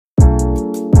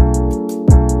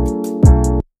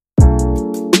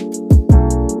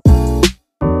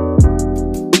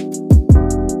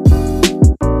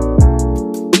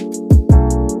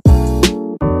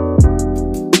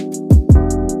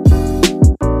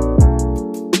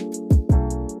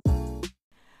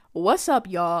What's up,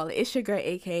 y'all? It's your girl,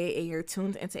 AK, and you're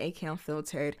tuned into AK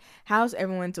Unfiltered. How's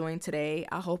everyone doing today?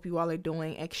 I hope you all are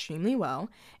doing extremely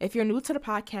well. If you're new to the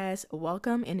podcast,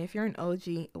 welcome, and if you're an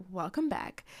OG, welcome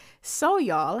back. So,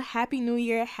 y'all, Happy New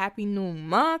Year, Happy New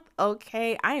Month,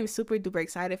 okay? I am super duper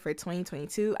excited for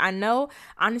 2022. I know,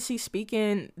 honestly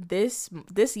speaking, this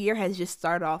year has just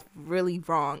started off really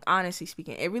wrong, honestly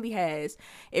speaking. It really has.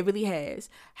 It really has.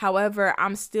 However,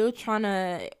 I'm still trying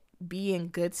to be in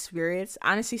good spirits.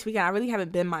 Honestly speaking, I really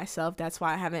haven't been myself. That's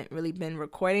why I haven't really been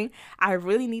recording. I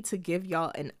really need to give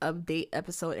y'all an update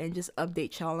episode and just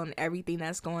update y'all on everything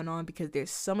that's going on because there's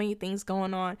so many things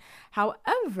going on.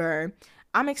 However,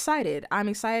 I'm excited. I'm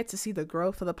excited to see the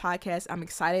growth of the podcast. I'm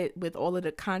excited with all of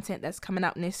the content that's coming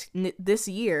out this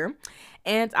year.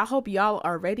 And I hope y'all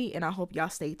are ready and I hope y'all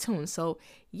stay tuned. So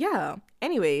yeah,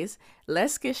 anyways,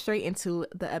 let's get straight into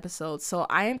the episode. So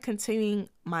I am continuing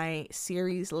my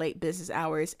series Late Business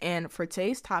Hours. And for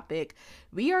today's topic,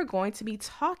 we are going to be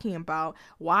talking about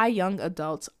why young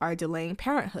adults are delaying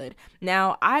parenthood.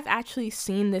 Now, I've actually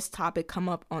seen this topic come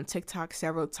up on TikTok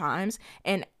several times,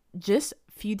 and just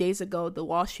few days ago, the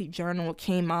Wall Street Journal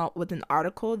came out with an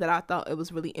article that I thought it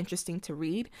was really interesting to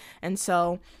read. And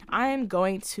so I'm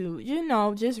going to,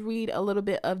 just read a little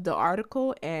bit of the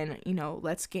article and,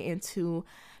 let's get into,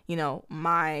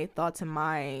 my thoughts and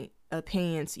my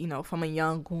opinions, from a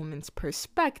young woman's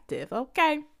perspective.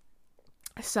 Okay.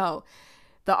 So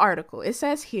the article, it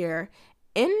says here,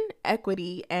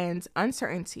 inequity and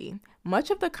uncertainty. Much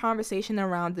of the conversation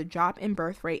around the drop in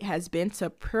birth rate has been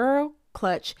to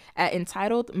clutch at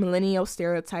entitled millennial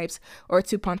stereotypes or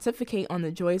to pontificate on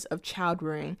the joys of child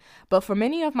rearing. But for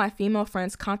many of my female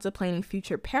friends contemplating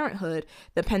future parenthood,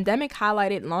 the pandemic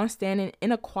highlighted longstanding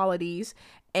inequalities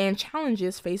and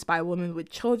challenges faced by women with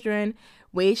children,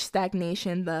 wage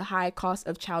stagnation, the high cost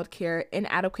of childcare,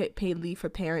 inadequate paid leave for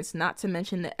parents, not to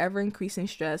mention the ever-increasing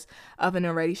stress of an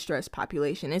already stressed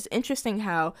population. It's interesting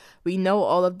how we know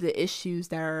all of the issues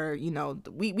that are,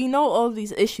 we know all of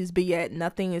these issues, but yet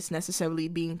nothing is necessarily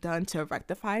being done to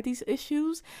rectify these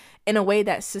issues in a way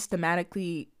that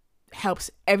systematically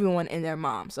helps everyone and their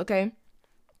moms, okay?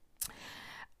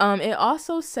 It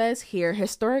also says here,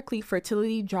 historically,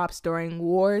 fertility drops during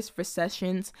wars,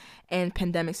 recessions, and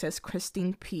pandemics, says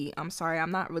Christine P. I'm sorry, I'm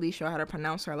not really sure how to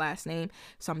pronounce her last name,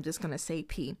 so I'm just going to say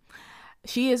P.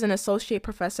 She is an associate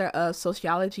professor of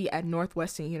sociology at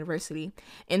Northwestern University.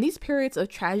 In these periods of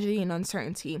tragedy and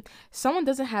uncertainty, someone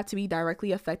doesn't have to be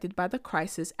directly affected by the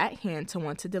crisis at hand to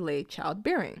want to delay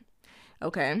childbearing.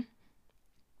 Okay?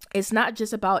 It's not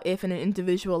just about if an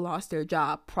individual lost their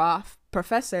job.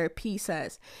 Professor P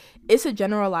says it's a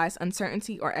generalized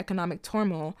uncertainty or economic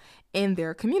turmoil in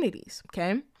their communities.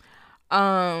 Okay.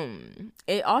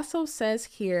 It also says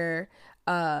here,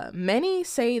 many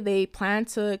say they plan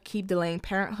to keep delaying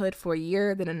parenthood for a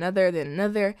year, then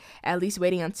another, at least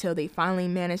waiting until they finally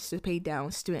manage to pay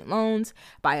down student loans,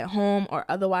 buy a home, or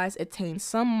otherwise attain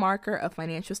some marker of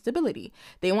financial stability.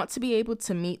 They want to be able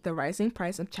to meet the rising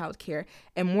price of childcare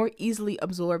and more easily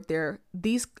absorb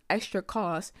these extra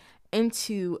costs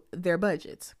into their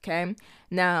budgets. Okay.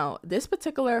 Now, this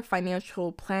particular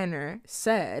financial planner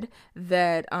said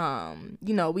that,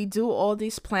 we do all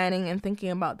this planning and thinking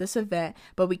about this event,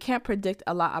 but we can't predict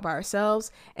a lot about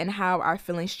ourselves and how our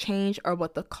feelings change or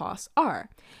what the costs are.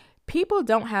 People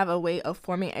don't have a way of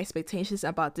forming expectations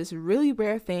about this really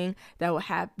rare thing that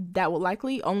will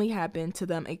likely only happen to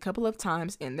them a couple of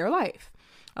times in their life.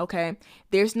 Okay.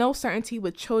 There's no certainty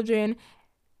with children,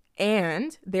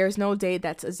 and there's no day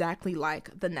that's exactly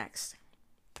like the next.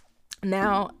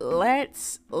 Now,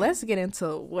 let's get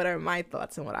into what are my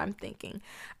thoughts and what I'm thinking.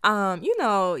 Y'all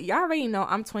already know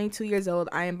I'm 22 years old.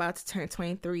 I am about to turn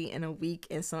 23 in a week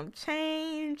and some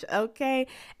change, okay?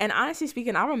 And honestly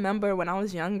speaking, I remember when I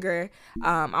was younger,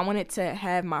 I wanted to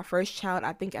have my first child,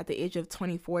 I think at the age of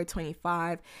 24,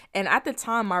 25. And at the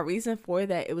time, my reason for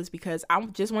that, it was because I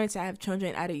just wanted to have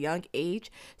children at a young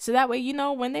age. So that way,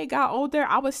 when they got older,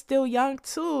 I was still young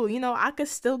too. I could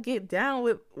still get down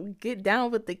with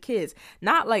the kids.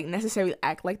 Not like necessarily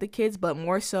act like the kids, but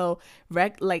more so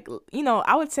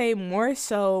I would say more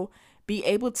so be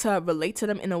able to relate to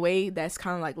them in a way that's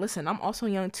kind of like, listen, I'm also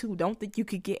young too. Don't think you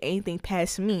could get anything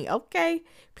past me. Okay,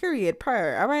 period,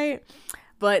 all right.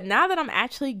 But now that I'm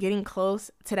actually getting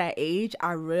close to that age,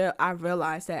 I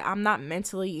realize that I'm not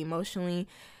mentally, emotionally,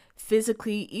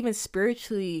 physically, even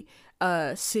spiritually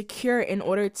secure in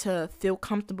order to feel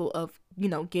comfortable of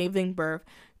giving birth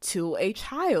to a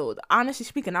child. Honestly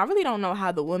speaking, I really don't know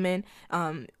how the women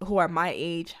who are my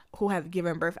age who have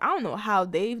given birth, I don't know how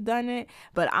they've done it,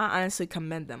 but I honestly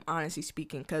commend them, honestly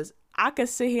speaking, because I could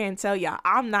sit here and tell y'all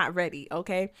I'm not ready,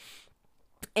 okay?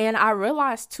 And I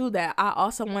realized too that I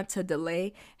also want to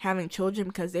delay having children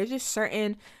because there's just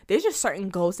certain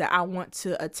goals that I want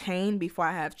to attain before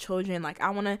I have children. Like I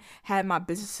want to have my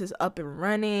businesses up and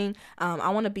running. I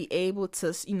want to be able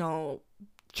to,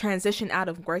 transition out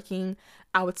of working,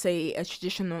 I would say, a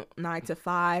traditional 9 to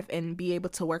 5, and be able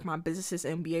to work my businesses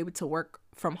and be able to work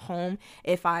from home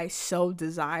if I so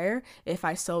desire, if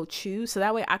I so choose. So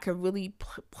that way I could really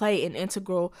play an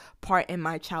integral part in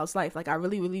my child's life. Like I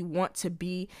really, really want to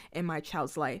be in my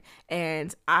child's life.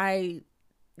 And I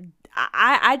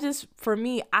just, for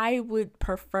me, I would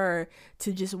prefer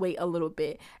to just wait a little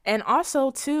bit. And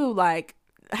also too, like,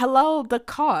 hello, the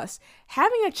cost.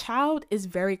 Having a child is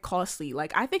very costly.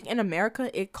 Like I think in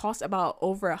America it costs about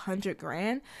over 100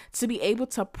 grand to be able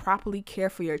to properly care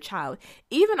for your child.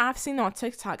 Even I've seen on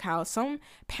TikTok how some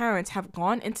parents have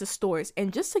gone into stores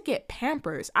and just to get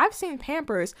Pampers, I've seen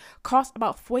Pampers cost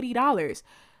about $40.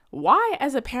 Why,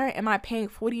 as a parent, am I paying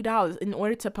 $40 in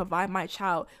order to provide my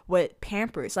child with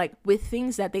Pampers, like with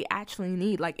things that they actually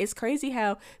need? Like, it's crazy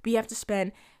how we have to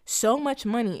spend so much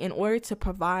money in order to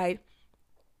provide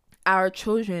our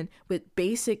children with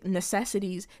basic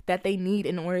necessities that they need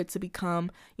in order to become,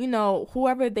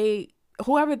 whoever they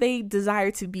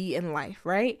desire to be in life,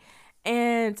 right?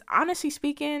 And honestly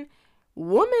speaking,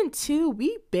 women too,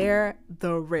 we bear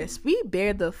the risk. We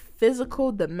bear the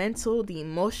physical, the mental, the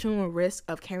emotional risk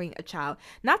of carrying a child.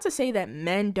 Not to say that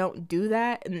men don't do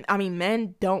that. I mean,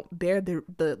 men don't bear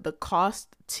the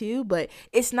cost too, but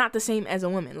it's not the same as a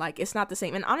woman. Like, it's not the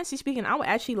same. And honestly speaking, I would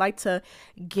actually like to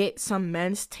get some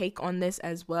men's take on this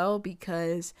as well,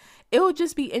 because it would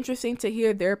just be interesting to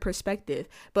hear their perspective.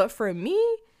 But for me,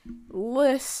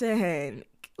 listen,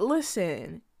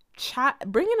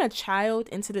 bringing a child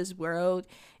into this world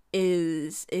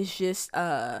is just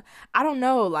I don't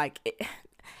know, like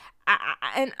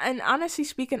and honestly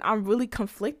speaking, I'm really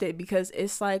conflicted, because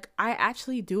it's like I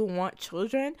actually do want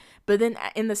children, but then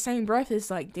in the same breath it's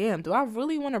like, damn, do I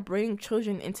really want to bring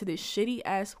children into this shitty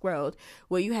ass world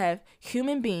where you have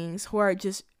human beings who are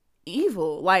just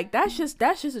evil? Like that's just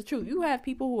the truth. You have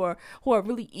people who are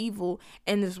really evil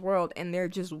in this world, and they're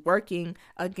just working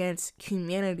against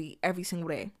humanity every single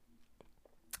day.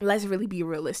 Let's really be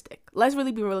realistic.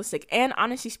 And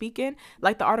honestly speaking,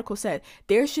 like the article said,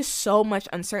 there's just so much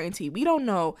uncertainty. We don't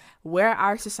know where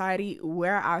our society,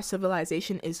 where our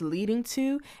civilization is leading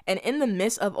to. And in the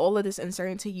midst of all of this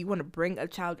uncertainty, you want to bring a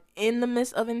child in the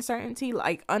midst of uncertainty,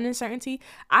 like uncertainty.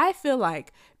 I feel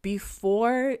like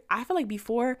before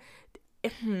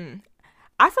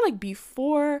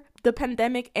the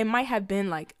pandemic, it might have been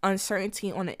like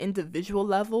uncertainty on an individual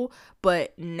level.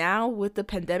 But now with the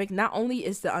pandemic, not only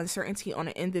is the uncertainty on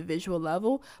an individual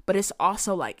level, but it's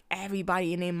also like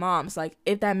everybody and their moms, like,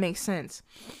 if that makes sense.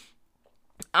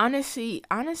 Honestly,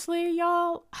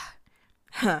 y'all,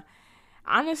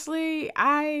 honestly,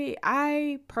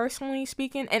 I personally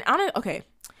speaking, and okay,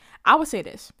 I would say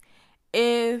this.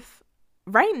 If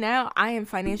right now I am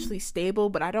financially stable,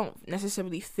 but I don't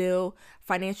necessarily feel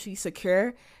financially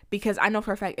secure, because I know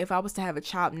for a fact if I was to have a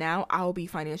child now, I will be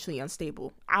financially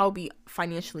unstable. I'll be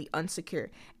financially unsecure.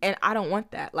 And I don't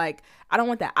want that. Like, I don't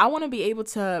want that. I want to be able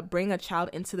to bring a child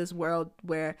into this world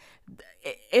where,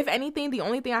 if anything, the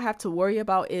only thing I have to worry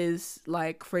about is,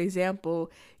 like, for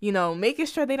example, making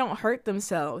sure they don't hurt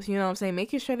themselves. You know what I'm saying?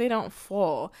 Making sure they don't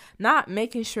fall. Not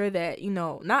making sure that,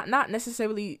 not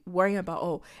necessarily worrying about,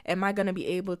 oh, am I going to be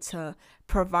able to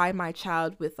provide my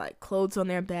child with like clothes on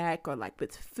their back, or like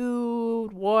with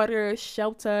food, water,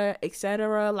 shelter,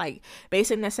 etc., like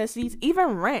basic necessities.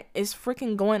 Even rent is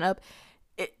freaking going up.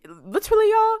 Literally,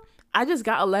 y'all, I just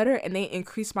got a letter and they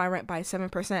increased my rent by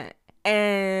 7%.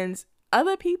 And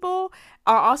other people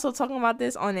are also talking about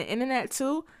this on the internet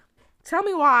too. Tell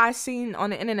me why I seen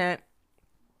on the internet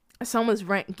someone's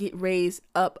rent get raised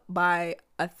up by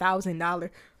 $1,000.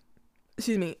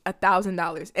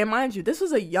 And mind you, this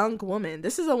was a young woman.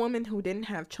 This is a woman who didn't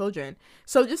have children.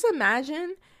 So just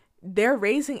imagine, they're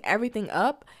raising everything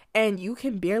up and you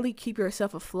can barely keep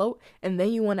yourself afloat, and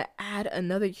then you want to add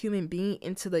another human being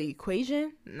into the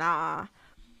equation? Nah.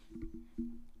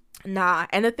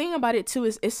 And the thing about it too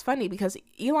is, it's funny because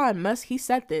Elon Musk, he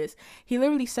said this. He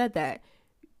literally said that,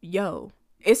 yo,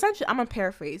 essentially, I'm gonna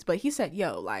paraphrase, but he said,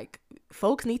 yo, like,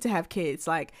 folks need to have kids.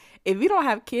 Like, if we don't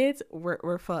have kids,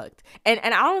 we're fucked. And I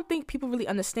don't think people really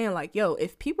understand, like, yo,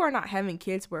 if people are not having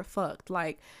kids, we're fucked.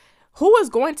 Like, who is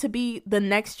going to be the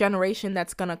next generation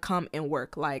that's gonna come and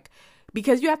work? Like,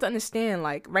 because you have to understand,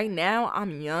 like, right now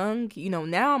I'm young,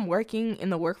 now I'm working in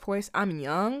the workforce, I'm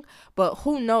young, but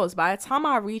who knows, by the time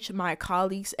I reach my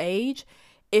colleague's age,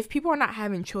 if people are not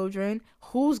having children,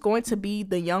 who's going to be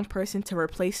the young person to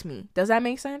replace me? Does that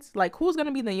make sense? Like, who's going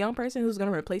to be the young person who's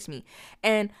going to replace me?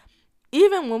 And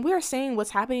even when we're saying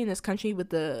what's happening in this country with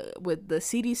the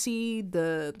CDC,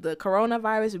 the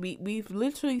coronavirus, we've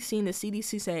literally seen the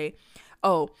CDC say,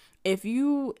 oh, if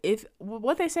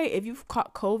what they say, if you've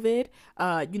caught COVID,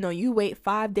 you wait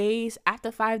 5 days.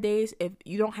 After 5 days, if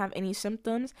you don't have any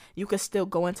symptoms, you can still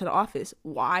go into the office.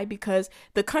 Why? Because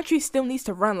the country still needs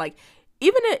to run. Like,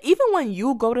 even when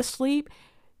you go to sleep,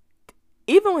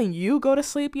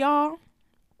 y'all,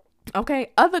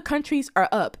 okay, other countries are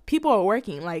up. People are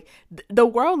working. Like, the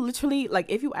world literally, like,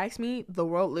 if you ask me, the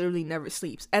world literally never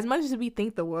sleeps. As much as we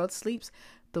think the world sleeps,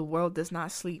 the world does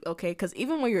not sleep, okay? Because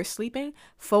even when you're sleeping,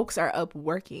 folks are up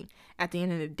working at the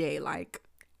end of the day, like,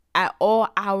 at all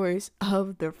hours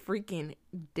of the freaking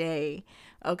day,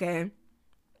 okay?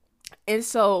 And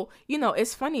so,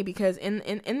 it's funny because in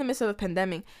the midst of a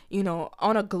pandemic,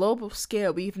 on a global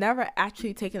scale, we've never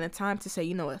actually taken the time to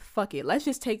say, what, fuck it. Let's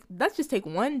just take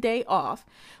 1 day off,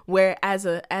 where as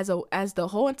the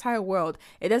whole entire world,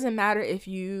 it doesn't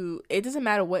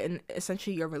matter what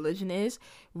essentially your religion is.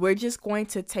 We're just going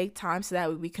to take time so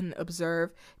that we can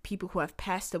observe people who have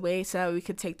passed away, so that we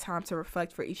can take time to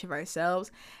reflect for each of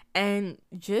ourselves, and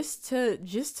just to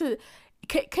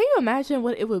Can you imagine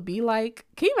what it would be like?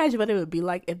 Can you imagine what it would be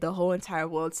like if the whole entire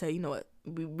world said, what,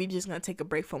 we're just going to take a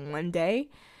break for 1 day?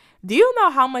 Do you know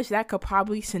how much that could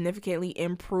probably significantly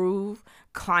improve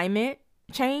climate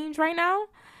change right now?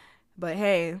 But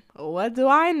hey, what do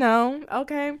I know?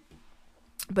 Okay.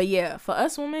 But yeah, for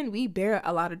us women, we bear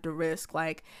a lot of the risk.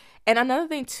 Like, and another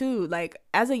thing too, like,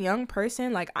 as a young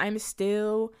person, like, I'm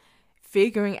still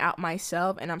figuring out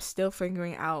myself, and I'm still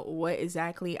figuring out what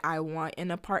exactly I want in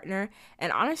a partner.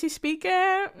 And honestly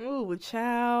speaking, ooh,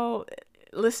 child,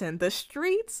 listen, the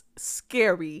streets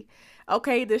scary.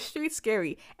 Okay, the streets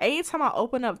scary. Anytime I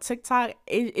open up TikTok,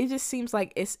 it just seems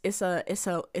like it's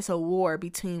a war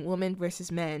between women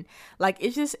versus men. Like,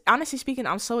 it's just, honestly speaking,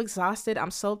 I'm so exhausted,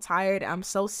 I'm so tired, I'm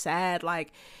so sad.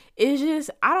 Like, it's just,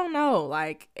 I don't know.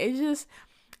 Like, it's just,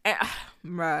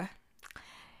 bruh.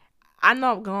 I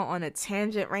know I'm going on a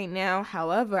tangent right now.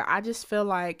 However, I just feel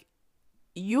like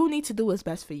you need to do what's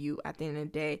best for you at the end of the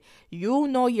day. You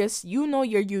know your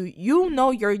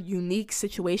unique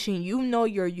situation. You know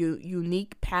your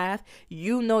unique path.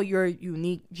 You know your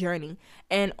unique journey.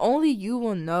 And only you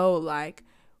will know, like,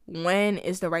 when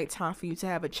is the right time for you to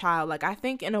have a child. Like, I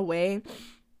think in a way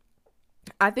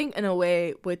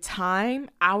with time,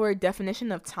 our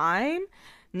definition of time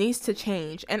needs to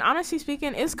change. And honestly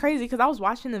speaking, it's crazy because I was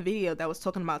watching the video that was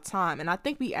talking about time, and I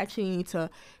think we actually need to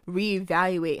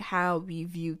reevaluate how we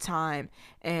view time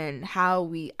and how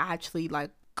we actually,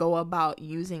 like, go about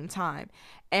using time.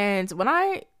 And when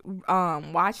I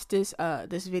watched this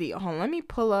video, hold on, let me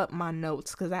pull up my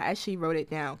notes because I actually wrote it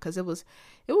down because it was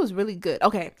really good.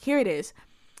 Okay, here it is.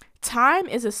 Time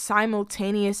is a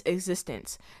simultaneous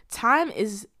existence. Time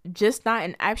is just not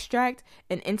an abstract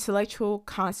and intellectual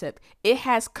concept. It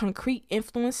has concrete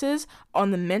influences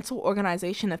on the mental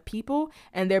organization of people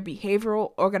and their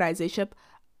behavioral organization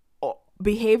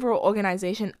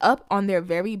up on their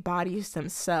very bodies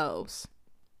themselves.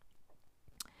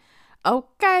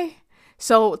 Okay.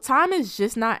 So time is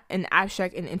just not an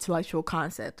abstract and intellectual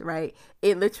concept, right?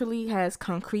 It literally has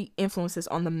concrete influences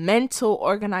on the mental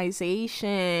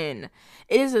organization.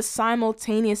 It is a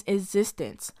simultaneous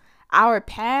existence. Our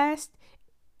past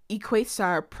equates to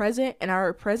our present, and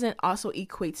our present also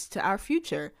equates to our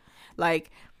future. Like,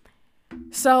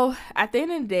 so at the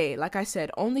end of the day, like I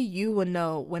said, only you will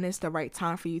know when it's the right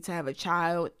time for you to have a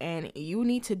child, and you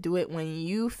need to do it when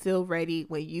you feel ready,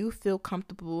 when you feel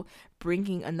comfortable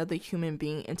bringing another human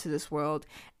being into this world.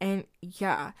 And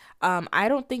yeah, I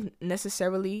don't think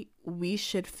necessarily we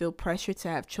should feel pressure to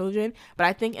have children, but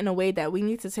I think in a way that we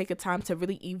need to take a time to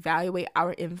really evaluate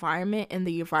our environment and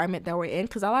the environment that we're in,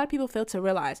 because a lot of people fail to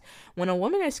realize when a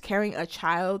woman is carrying a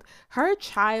child, her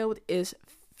child is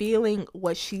feeling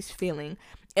what she's feeling.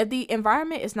 If the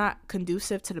environment is not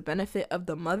conducive to the benefit of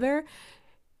the mother,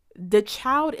 the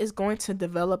child is going to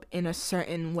develop in a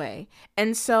certain way.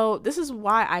 And so this is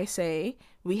why I say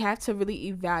we have to really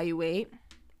evaluate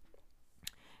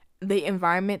the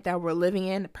environment that we're living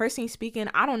in. Personally speaking,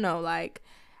 I don't know. Like,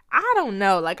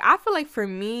 I feel like for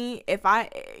me,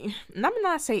 let me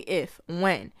not say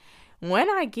when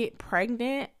I get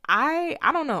pregnant, I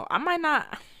don't know. I might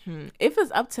not, if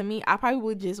it's up to me, I probably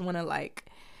would just want to, like,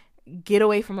 get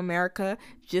away from America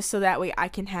just so that way I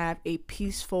can have a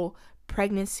peaceful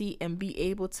pregnancy and be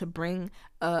able to bring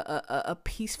a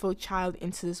peaceful child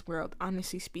into this world,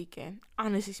 honestly speaking.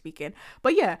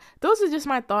 But yeah, those are just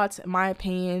my thoughts, my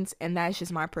opinions, and that's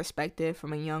just my perspective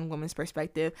from a young woman's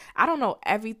perspective. I don't know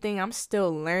everything. I'm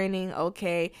still learning,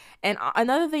 okay? And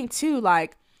another thing too,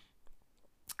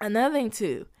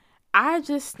 I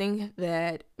just think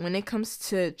that when it comes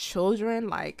to children,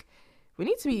 like, we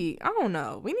need to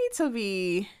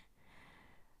be,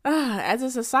 as a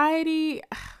society,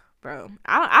 bro,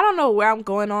 I don't know where I'm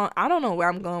going on. I don't know where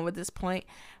I'm going with this point,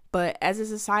 but as a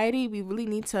society, we really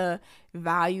need to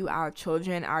value our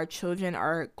children. Our children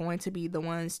are going to be the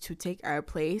ones to take our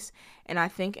place. And I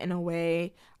think in a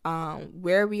way,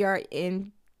 where we are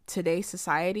in today's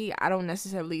society, I don't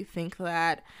necessarily think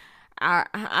that,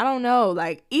 I don't know,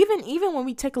 like, even when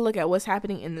we take a look at what's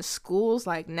happening in the schools,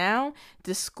 like now,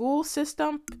 the school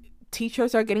system,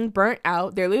 teachers are getting burnt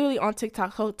out. They're literally on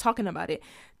TikTok talking about it.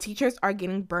 Teachers are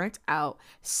getting burnt out.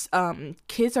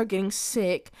 Kids are getting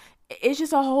sick. It's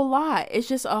just a whole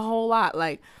lot.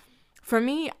 Like, for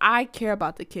me, I care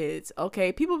about the kids,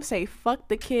 okay? People say, fuck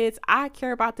the kids. I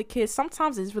care about the kids.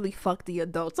 Sometimes it's really fuck the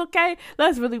adults, okay?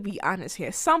 Let's really be honest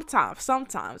here.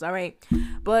 Sometimes, all right?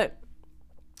 But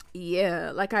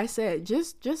yeah, like I said,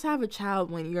 just have a child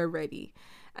when you're ready.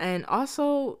 And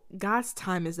also, God's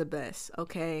time is the best,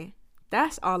 okay?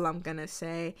 That's all I'm gonna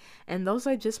say. And those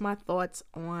are just my thoughts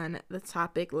on the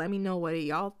topic. Let me know what are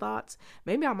y'all thoughts.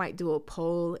 Maybe I might do a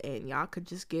poll and y'all could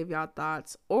just give y'all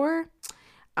thoughts. Or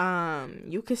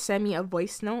you could send me a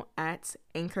voice note at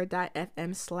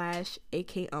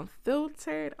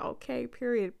anchor.fm/akunfiltered. Okay,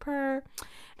 period per.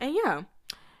 And yeah.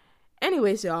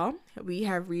 Anyways, y'all, we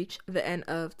have reached the end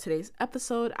of today's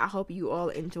episode. I hope you all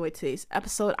enjoyed today's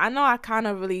episode. I know I kind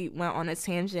of really went on a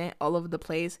tangent all over the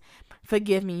place.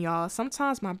 Forgive me, y'all.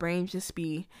 Sometimes my brain just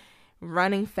be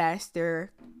running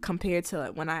faster compared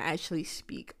to when I actually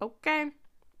speak, okay?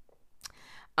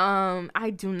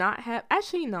 I do not have,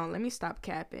 actually, no, let me stop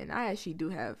capping. I actually do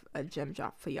have a gem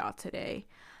drop for y'all today.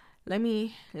 Let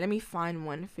me find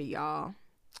one for y'all.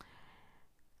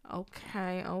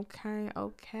 Okay.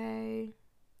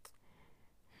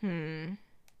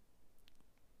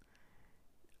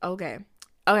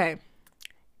 Okay.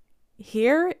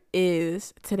 Here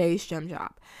is today's gem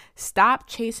drop. Stop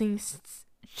chasing...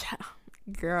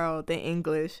 Girl, the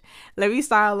English. Let me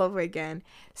start all over again.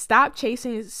 Stop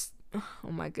chasing...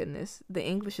 Oh my goodness. The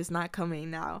English is not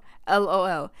coming now.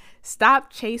 LOL.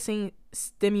 Stop chasing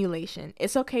stimulation.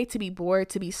 It's okay to be bored,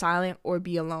 to be silent, or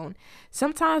be alone.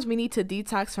 Sometimes we need to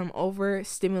detox from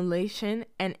overstimulation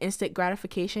and instant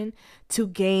gratification to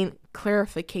gain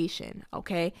clarification,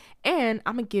 okay? And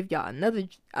I'm going to give y'all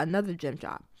another gem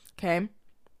drop, okay?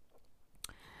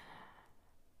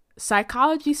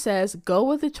 Psychology says go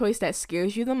with the choice that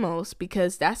scares you the most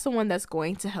because that's the one that's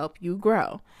going to help you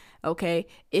grow. Okay,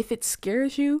 if it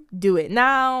scares you, do it.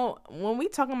 Now, when we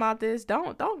talking about this,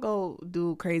 don't go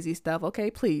do crazy stuff. Okay,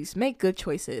 please make good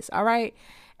choices. All right.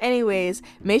 Anyways,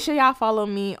 make sure y'all follow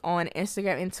me on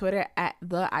Instagram and Twitter at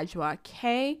the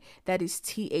Adwoak. That is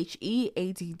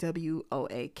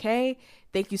TheAdwoak.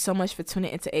 Thank you so much for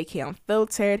tuning into AK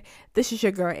Unfiltered. This is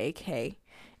your girl AK,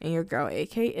 and your girl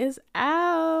AK is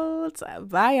out.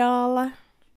 Bye, y'all.